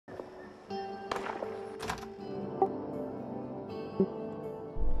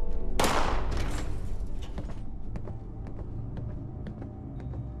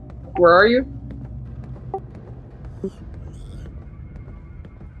Where are you?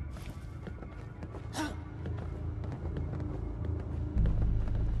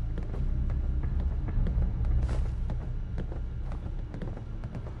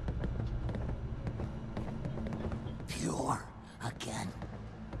 Pure again.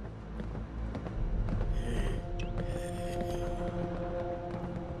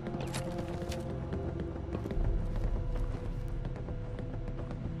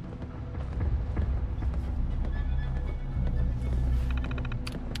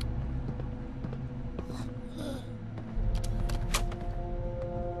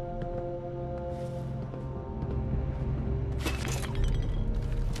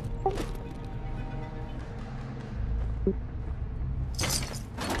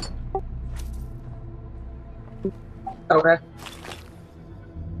 Okay.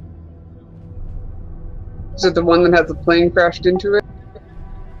 Is it the one that has the plane crashed into it?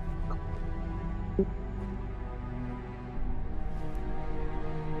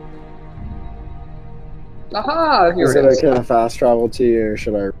 Aha! Here Is it it is. okay to fast travel to you, or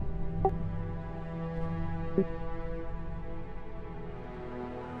should I?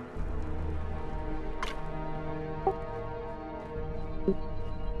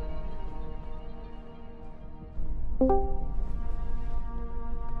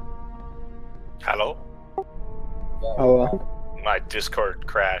 Hello? Oh, My Discord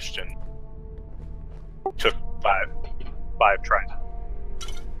crashed and took five tries.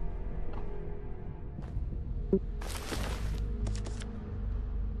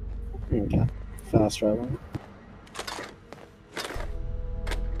 okay. Fast travel.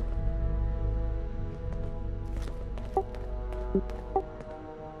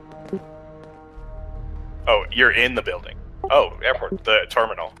 Oh, you're in the building. Oh, airport, the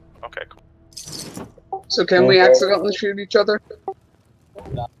terminal. Okay, cool. So can we accidentally shoot each other?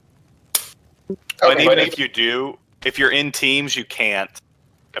 And even if you do, if you're in teams, you can't.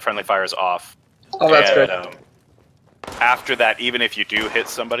 The friendly fire is off. Oh, that's and, good. After that, even if you do hit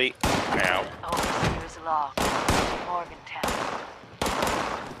somebody, now. Oh, here's a log. Morgantown.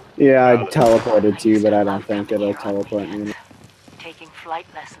 Yeah, I teleported to you, but I don't think it'll teleport me Taking flight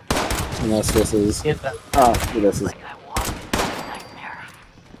lessons. unless this is. Oh, this is. Like I walked into a nightmare.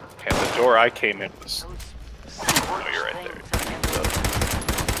 And the door I came in was. Oh, you're right there.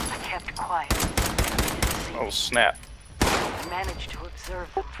 I kept quiet. Oh, snap. I managed to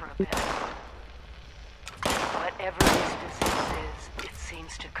observe them for a bit. Whatever this disease is, it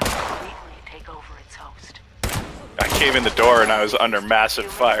seems to completely take over its host. I came in the door and I was under massive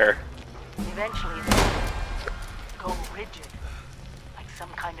fire. Eventually, they go rigid, like some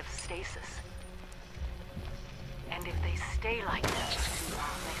kind of stasis. And if they stay like that for too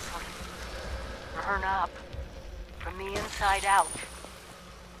long, they sort of burn up from the inside out.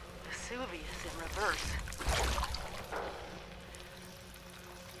 Vesuvius in reverse.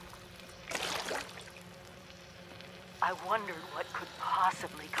 I wondered what could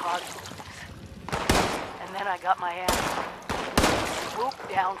possibly cause this. And then I got my hands swooped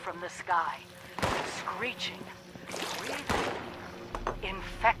down from the sky, screeching, breathing,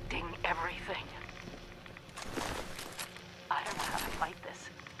 infecting everything. I don't know how to fight this.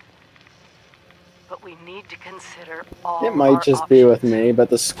 But we need to consider all It might our just be with options. me, but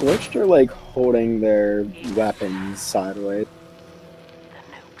the Scorched are like holding their weapons sideways.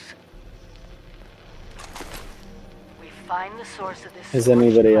 The nukes. We find the source of this. Has scorched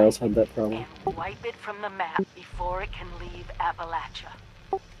anybody plague else had that problem? and wipe it from the map before it can leave Appalachia.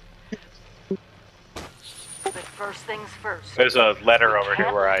 But first things first. There's a letter we over here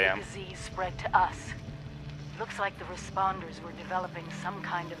can't where let I the am. disease spread to us. Looks like the responders were developing some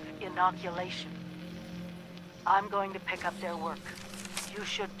kind of inoculation. I'm going to pick up their work. You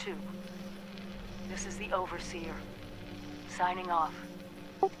should too. This is the Overseer. Signing off.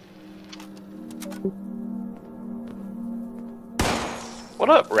 What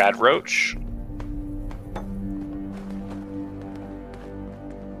up, Rad Roach?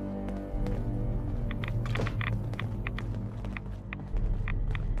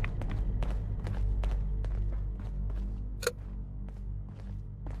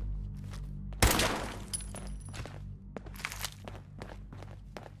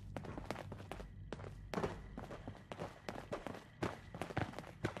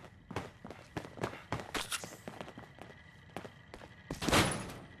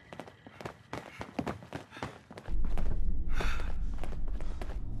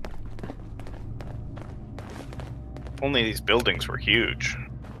 Only these buildings were huge.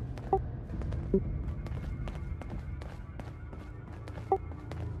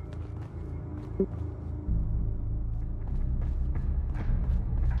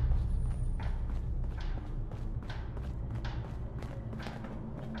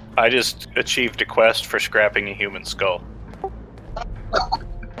 I just achieved a quest for scrapping a human skull.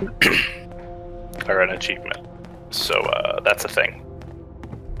 Or an achievement. So, that's a thing.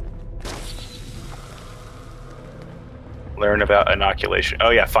 Learn about inoculation. Oh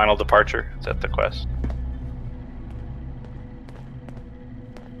yeah, final departure. Is that the quest?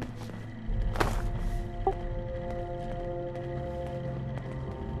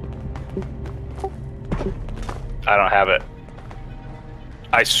 I don't have it.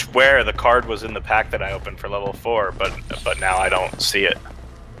 I swear the card was in the pack that I opened for level 4, but now I don't see it.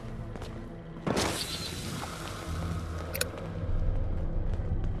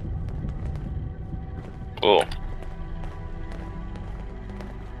 Cool.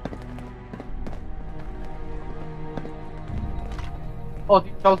 Oh,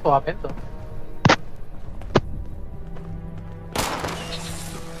 this is also a vendor.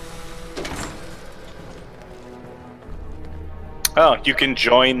 Oh, you can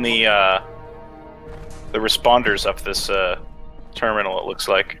join the responders of this terminal, it looks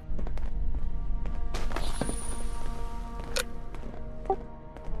like.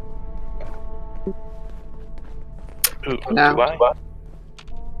 Ooh, No. do I?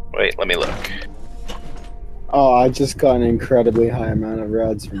 Wait, let me look. Oh, I just got an incredibly high amount of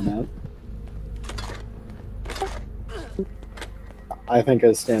rods from that. I think I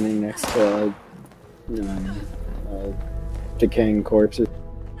was standing next to, decaying corpses.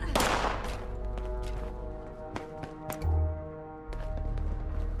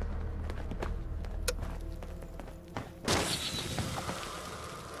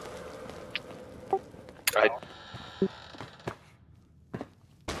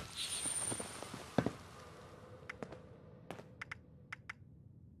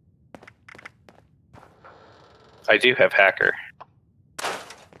 I do have hacker.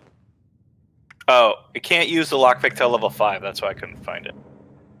 Oh, it can't use the lockpick till level 5, that's why I couldn't find it.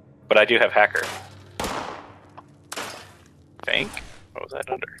 But I do have hacker. Think? What was that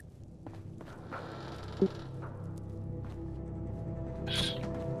under?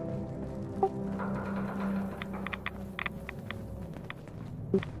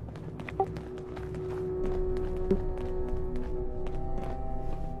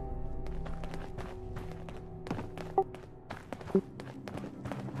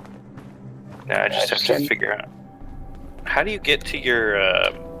 Now I just have to figure out how do you get to your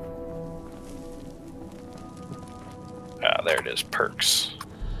there it is, perks.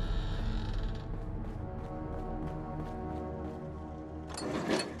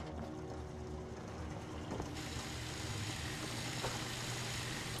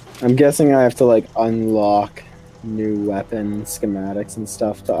 I'm guessing I have to like unlock new weapon schematics and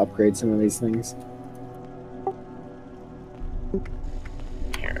stuff to upgrade some of these things.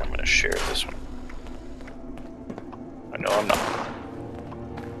 Here, I'm gonna share this one. I know I'm not.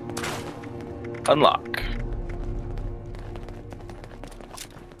 Unlock.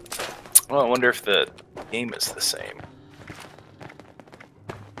 Well, I wonder if the game is the same.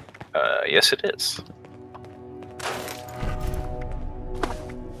 Yes it is.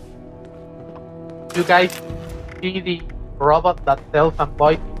 You guys see the robot that sells some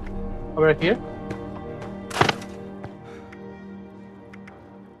boys over here?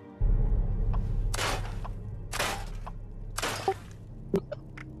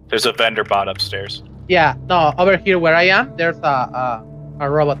 There's a vendor bot upstairs. Yeah, no, over here where I am, there's a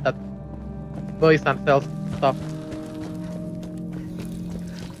robot that buys and sells stuff.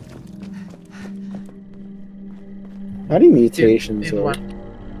 How do mutations This work? one.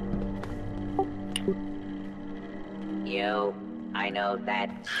 You, I know that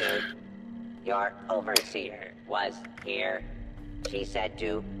suit. Your overseer was here. She said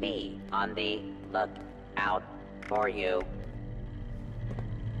to be on the lookout for you.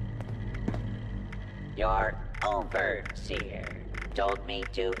 Your overseer told me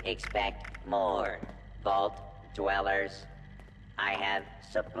to expect more vault dwellers. I have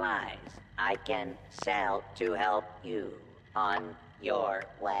supplies I can sell to help you on your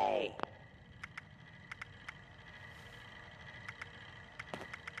way.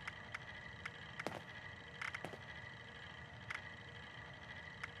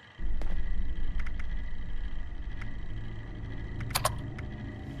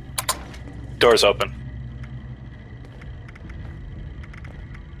 Doors open.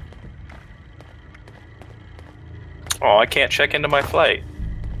 Oh, I can't check into my flight.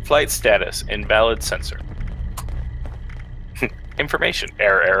 Flight status, invalid sensor. Information.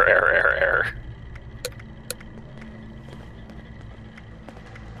 Error.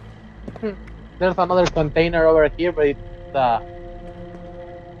 There's another container over here, but it's the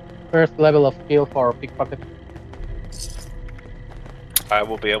first level of skill for pickpocket. I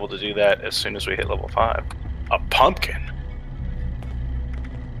will be able to do that as soon as we hit level 5. A pumpkin?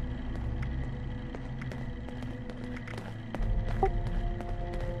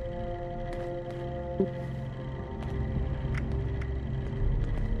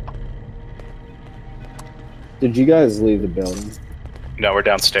 Did you guys leave the building? No, we're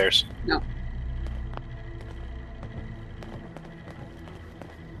downstairs. No.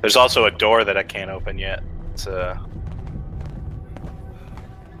 There's also a door that I can't open yet. It's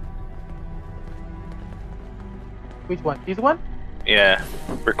Which one? This one? yeah,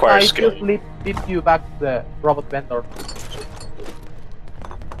 I requires skill. just lead you back to the robot vendor.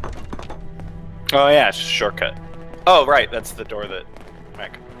 Oh yeah, it's just a shortcut. Oh right, that's the door that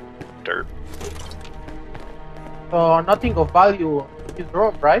Mac dirt. So nothing of value in this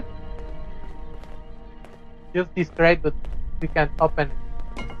room, right? Just this crate, but we can open.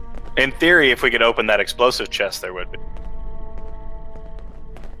 In theory, if we could open that explosive chest, there would be.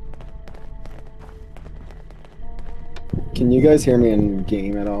 Can you guys hear me in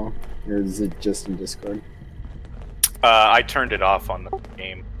game at all? Or is it just in Discord? I turned it off on the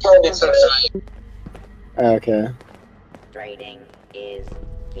game. Okay. Trading is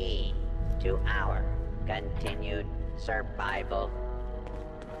key to our continued survival.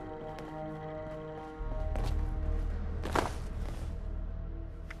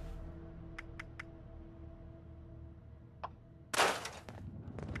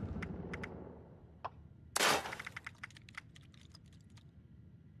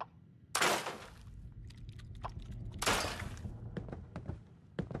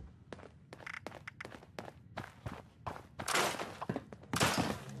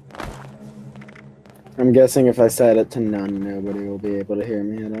 I'm guessing if I set it to none, nobody will be able to hear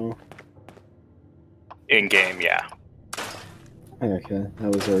me at all. In game, yeah. Okay,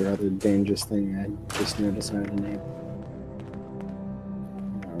 that was a rather dangerous thing I just noticed I had a name.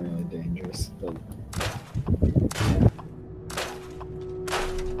 Not really dangerous, but... yeah.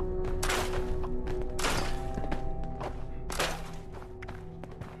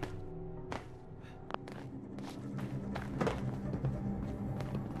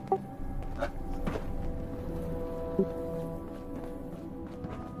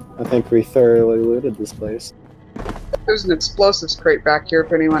 I think we thoroughly looted this place. There's an explosives crate back here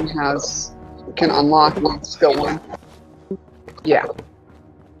if anyone can unlock skill 1. Yeah.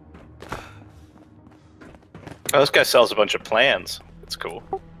 Oh, this guy sells a bunch of plans. That's cool.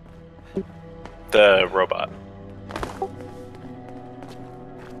 The robot.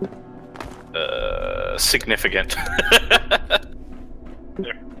 Significant.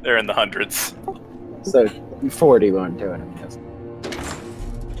 they're in the hundreds. So, 40 won't do it, I'm guessing.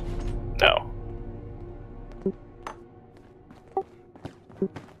 No.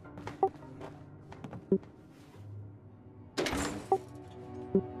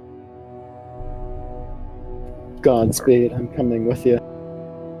 Godspeed, I'm coming with you.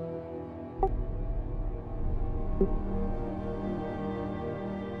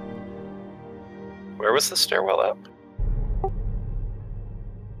 Where was the stairwell up?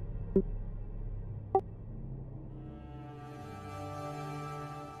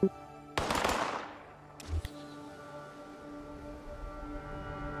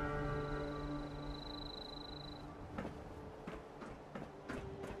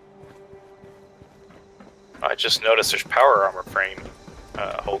 I just noticed there's power armor frame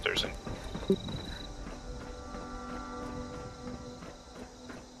holders in.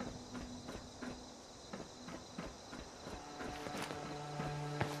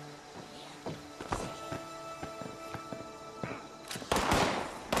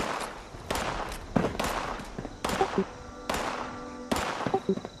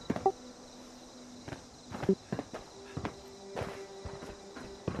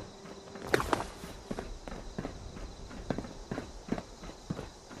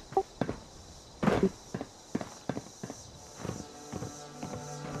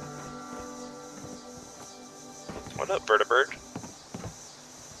 What up, Bird?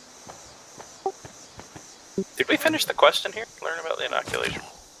 Did we finish the quest in here? Learn about the inoculation.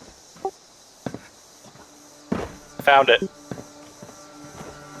 Found it.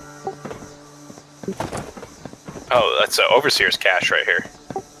 Oh, that's an Overseer's cache right here.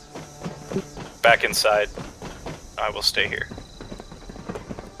 Back inside. I will stay here.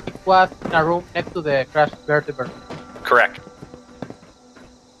 It was in a room next to the crashed vertebrate. Correct.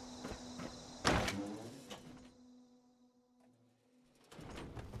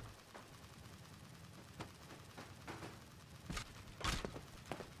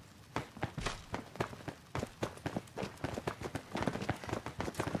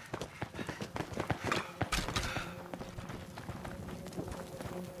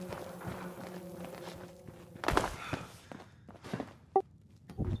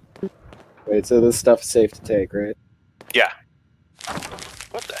 Wait, so this stuff is safe to take, right? Yeah.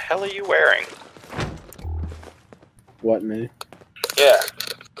 What the hell are you wearing? What, me? Yeah.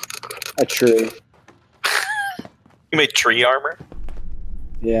 A tree. You made tree armor?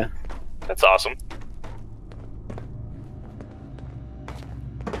 Yeah. That's awesome.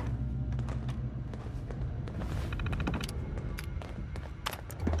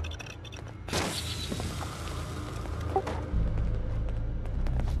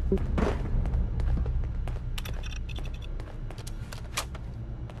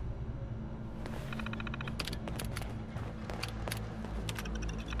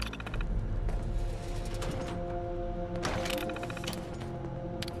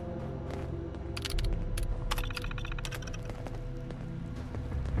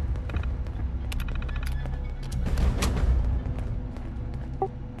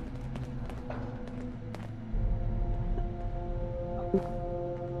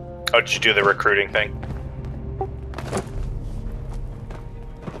 Oh, did you do the recruiting thing?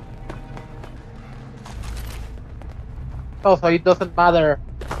 Oh, so it doesn't matter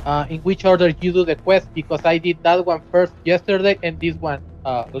in which order you do the quest, because I did that one first yesterday and this one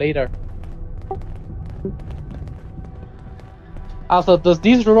later. Also, does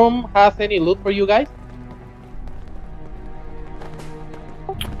this room have any loot for you guys?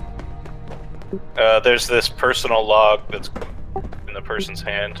 There's this personal log that's in the person's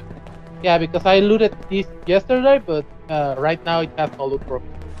hand. Yeah, because I looted this yesterday, but right now it has no loot for me.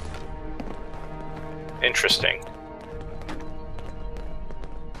 Interesting.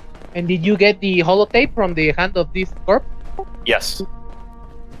 And did you get the holotape from the hand of this corpse? Yes.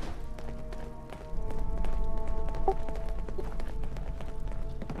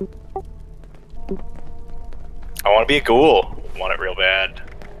 I want to be a ghoul. I want it real bad.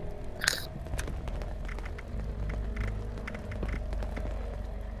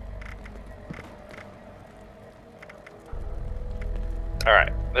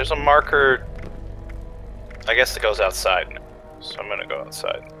 Alright, there's a marker. I guess it goes outside now. So I'm gonna go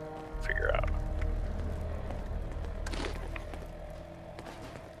outside and figure out.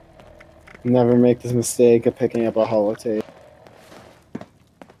 Never make this mistake of picking up a holotape.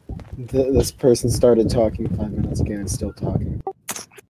 This person started talking 5 minutes ago and still talking.